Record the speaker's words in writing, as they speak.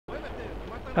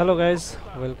Hello guys,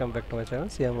 welcome back to my channel.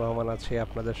 সিয়াম রহমান আছি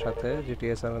আপনাদের সাথে।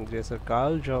 জিটিএস আর আন্দ্রিয়াস এর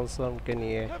কার্ল জনসনকে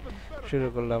নিয়ে শুরু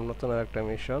করলাম নতুন একটা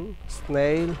mission,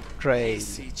 snail Hey, trail.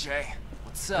 CJ.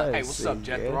 What's up? High Hey, what's up, সিজে।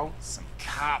 Jethro? Some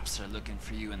cops are looking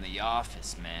for you in the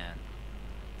office, man.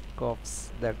 Corps,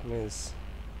 that means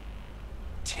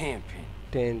 10 penny.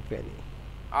 10 penny।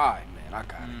 Alright, man, I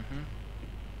got it. Mm-hmm.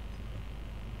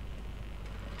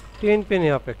 10 penny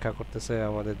অপেক্ষা করতেছে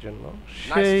আমাদের জন্য।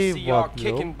 Nice সেই to see y'all বদলো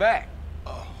kicking back.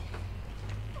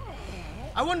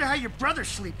 I wonder how your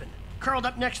brother's sleeping, curled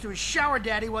up next to his shower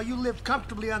daddy while you lived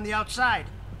comfortably on the outside.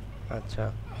 আচ্ছা,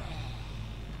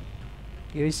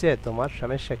 কি হইছে তোমার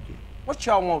সমস্যা কি? What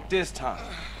y'all want this time?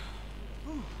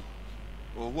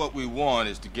 Well, what we want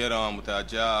is to get on with our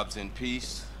jobs in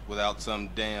peace without some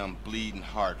damn bleeding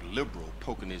heart liberal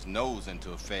poking his nose into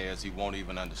affairs he won't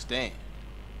even understand.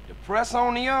 The press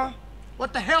on y'all?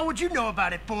 What the hell would you know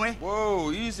about it, boy?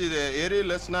 Whoa, easy there, Eddie.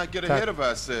 Let's not get ahead of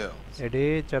ourselves. এডি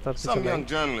চাতার কিছু Some নাই। young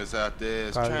journalist out there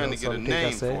is curl trying to get a Johnson ঠিক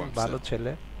name আছে, for ভালো himself.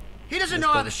 ছেলে। He doesn't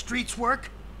know how the streets work,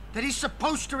 that he's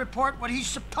supposed to report what he's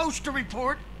supposed to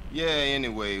report, Yeah,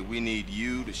 anyway, we need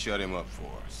you to shut him up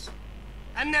for us.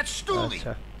 and that Stooley.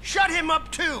 আচ্ছা। Shut him up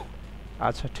too.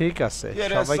 আচ্ছা ঠিক আছে, Yeah,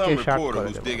 that's সবাইকে some শাট reporter করে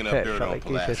who's দেব। digging up হ্যাঁ, dirt on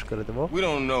সবাইকে শেষ Pulaski. করে দেব। We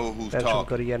don't know who's Tension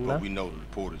talking, করিয়েন না। but we know the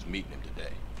reporter's meeting him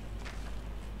today.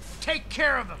 Take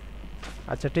care of him.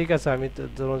 আচ্ছা ঠিক আছে, আমি তো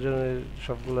দুজনের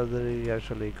সবগুলোদেরই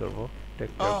আসলেই করব, টেক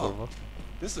কেয়ার Oh. করব।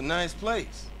 This is a nice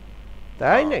place.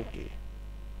 তাই নাকি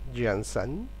Johnson?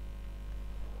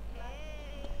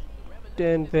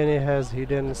 10 penny has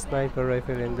hidden sniper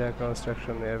rifle in their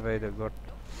construction nearby the got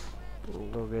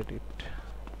go get it.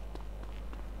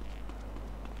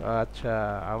 আচ্ছা,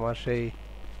 আমার সেই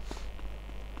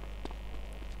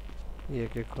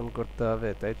ইয়েকে খুন করতে হবে,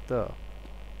 তাই তো?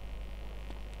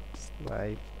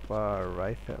 Sniper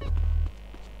rifle.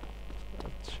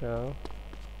 আচ্ছা,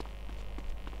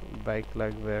 বাইক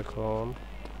লাগবে এখন।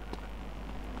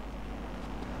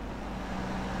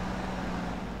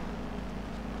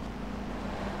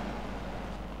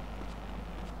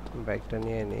 বাইকটা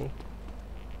নিয়ে নিই।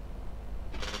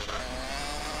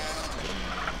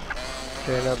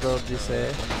 ট্রেনে দৌড় দিছে,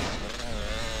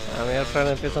 আমি আর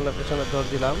ট্রেনের পেছনে পেছনে দৌড়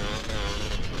দিলাম।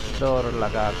 দৌড়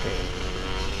লাগা কে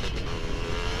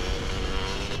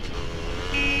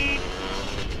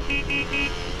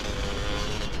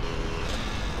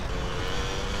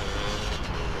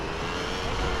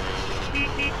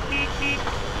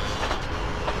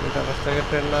এটা রাস্তা থেকে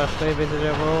ট্রেন না আসলেই বেঁচে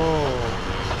যাবো।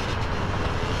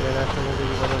 ট্রেন আসলে কিন্তু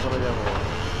বিপদে পড়ে যাবো।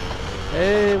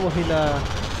 এই মহিলা,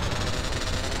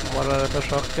 মরার এত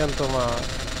শখ কেন তোমার?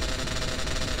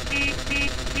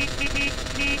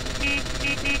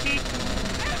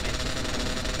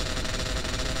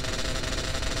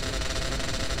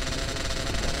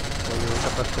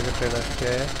 পাশ থেকে ট্রেন আসছে।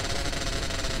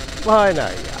 ভয়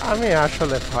নাই, আমি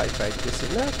আসলে ভয় পাইতেছি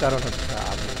না, কারণ হচ্ছে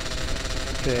আমি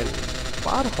ট্রেন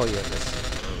পার হয়ে গেছে।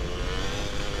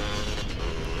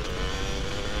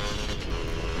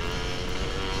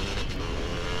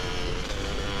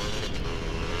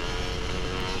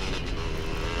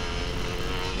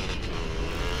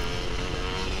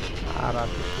 আর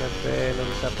আসিস না ট্রেন,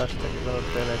 উল্টা পাশ থেকে কোনো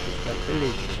ট্রেন আসিস না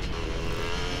প্লিজ।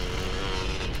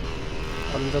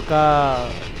 অন্ধকার।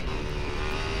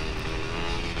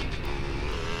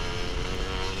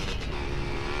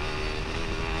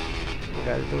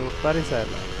 গাড়ি তো উঠবারই চায়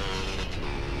না।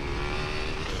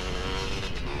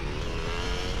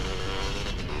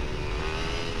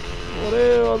 ওরে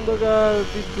অন্ধকার,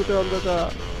 বিদ্যুতে অন্ধকার,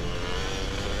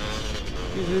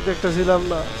 কিছুই দেখতেছিলাম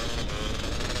না।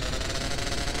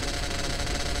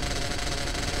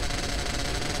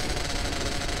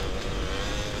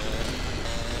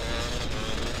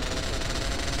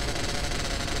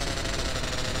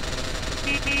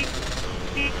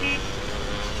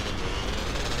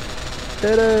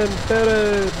 ট্রেন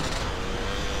ট্রেন,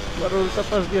 আমার উল্টা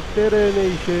পাশ দিয়ে ট্রেন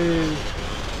এই শেষ।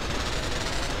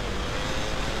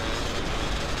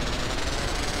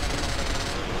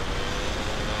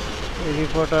 এই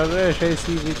রিপোর্টারে সেই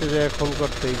সিভিতে যে খুন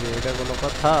করতেই যে, এটা কোনো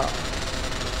কথা?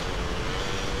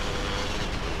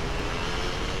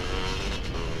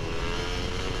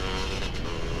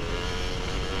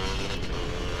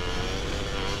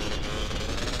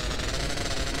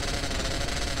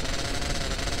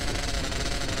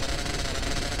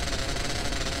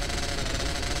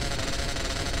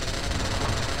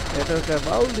 এটা হচ্ছে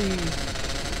বাউলি।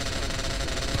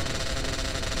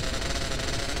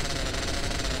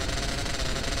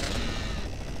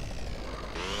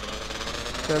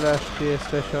 চলে আসছি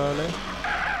স্টেশনে।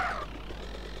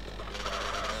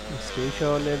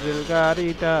 স্টেশনের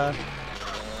রেলগাড়িটা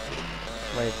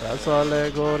মাইটা চলে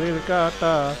গরির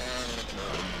কাটা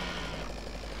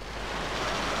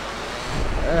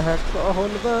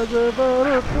কখন বাজে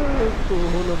বারোটা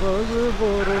কখন বাজে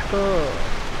বারোটা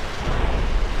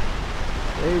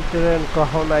এই ট্রেন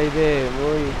কখন আইবে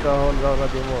মুই কখন রওনা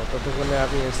দিব ততক্ষণে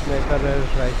আমি স্নাইপারের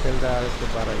রাইফেলটা আর একটু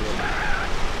বাড়াইয়া দিই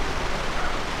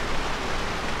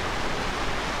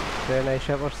ট্রেন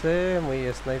আইসা পড়ছে মুই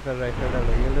স্নাইপার রাইফেলটা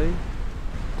লইয়া লই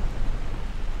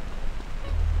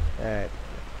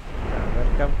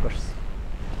কাম করছি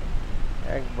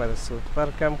একবার সুপার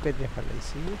কাম করে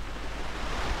ফেলাইছি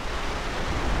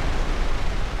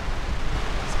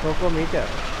স্কোপো মিটার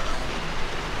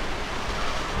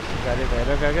গাড়ি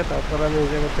বেরোক আগে তারপর আমি ওই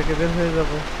জায়গা থেকে বের হয়ে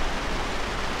যাব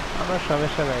আমার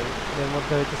সমস্যা নাই এর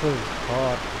মধ্যে হইতেছে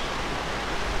ঝড়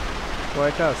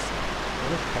কয়টা আছে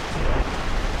অনেক খাচ্ছি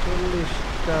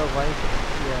 40টা বাইক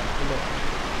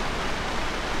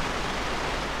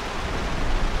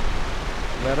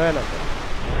বেরোয় না তো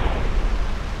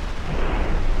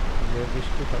যে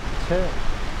বৃষ্টি হচ্ছে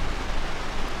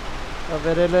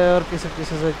বেরোলে ওর পিছু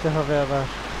পিছু যেতে হবে আবার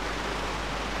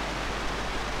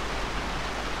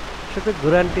শুধু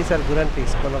ঘুরান্টিস আর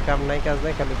ঘুরান্টিস কোনো কাম নাই কাজ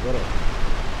নাই খালি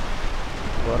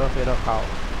গরম ফেরো খাও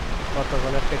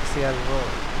কতক্ষণে ট্যাক্সি আসবো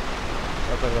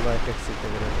কতক্ষণে ট্যাক্সিতে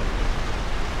বেরো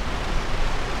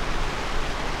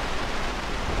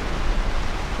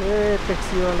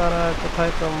ট্যাক্সিওয়ালারা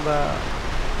কোথায় তোমরা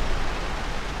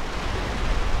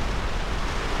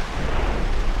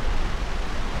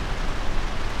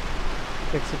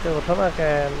ট্যাক্সিতে ওঠো না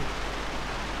কেন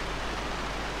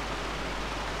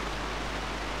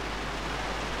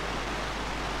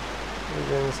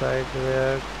inside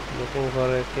there looking for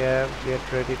a cab get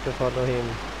ready to follow him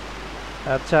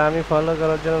আচ্ছা আমি ফলো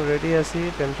করার জন্য রেডি আছি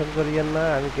টেনশন করিয়েন না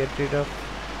আমি get rid of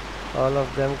all of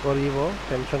them করিব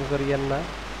টেনশন করিয়েন না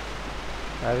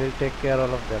I will take care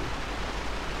all of them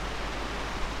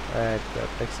আচ্ছা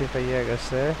ট্যাক্সি পাইয়া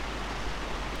গেছে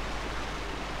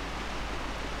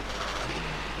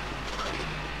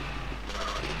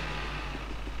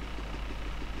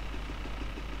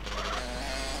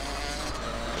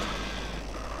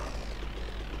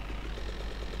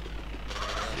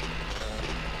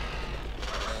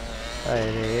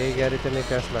এই গাড়িতে নিয়ে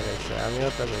প্যাঁচ লাগাইছে আমিও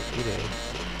তো কি রে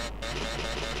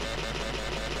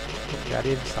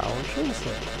গাড়ির সাউন্ড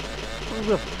শুনছে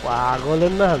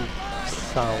পাগলের না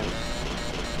সাউন্ড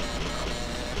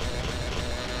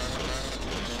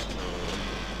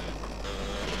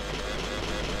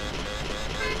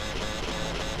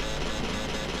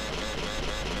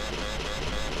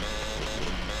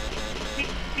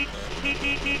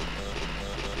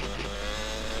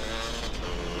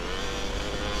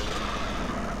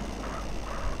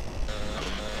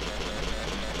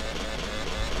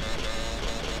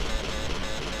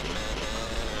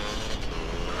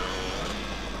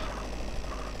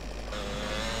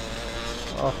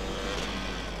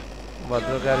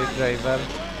ভদ্র গাড়ির ড্রাইভার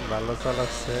ভালো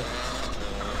চালাচ্ছে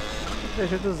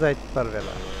দেশে তো যাইতে পারবে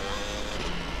না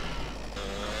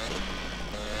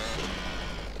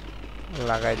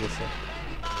লাগাই দিছে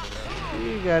কি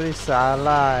গাড়ি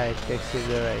চালায় ট্যাক্সি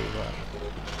ড্রাইভার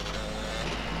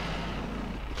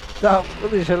তা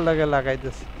পুলিশের লাগে লাগাই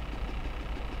দিছে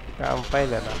কাম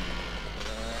পাইলে না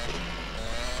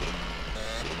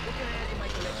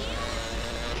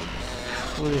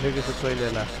পুলিশে কিছু কইলে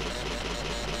না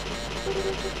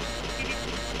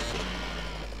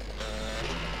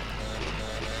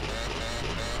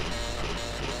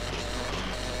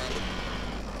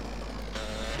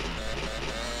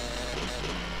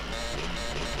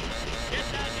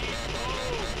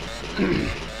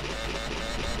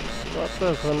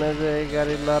কতক্ষণে যে এই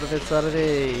গাড়ি লড়বে চলবে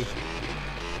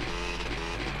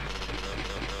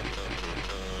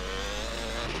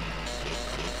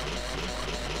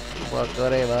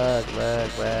করে ভাগ ভাগ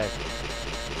ভাগ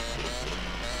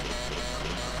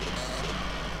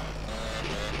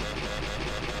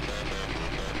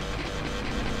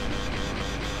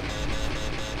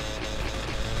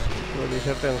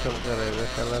পুলিশের টেনশন করে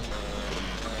শালা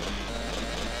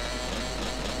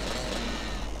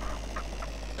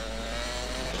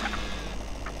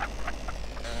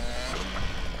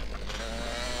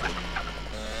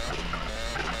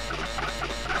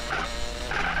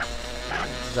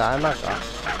যায় না কা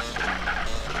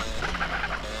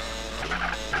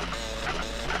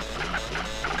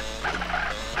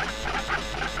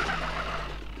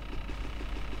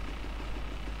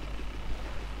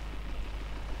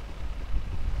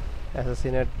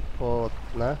অ্যাসাসিনেট পথ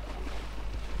না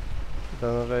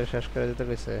দোনোটাই শেষ করে দিতে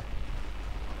কইছে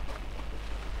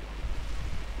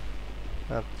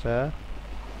আচ্ছা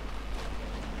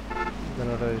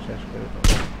দোনোটাই শেষ করে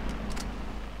দাও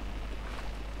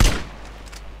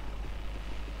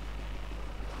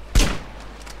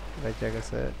বেঁচে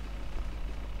গেছে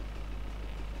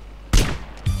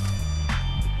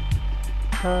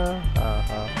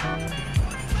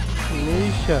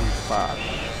মিশন পাস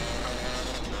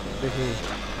দেখি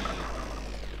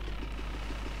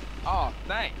Oh,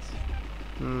 thanks.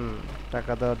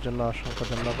 টাকা দেওয়ার জন্য অসংখ্য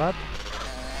ধন্যবাদ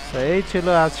তো এই ছিল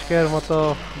আজকের মতো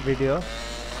ভিডিও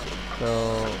তো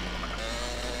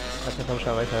এতক্ষণ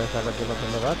সবাই সাথে থাকার জন্য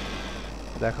ধন্যবাদ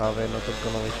দেখা হবে নতুন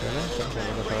কোনো বিষয় নিয়ে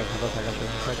সবাই ভালো থাকার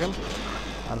সুস্থ থাকেন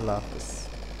আল্লাহ হাফিজ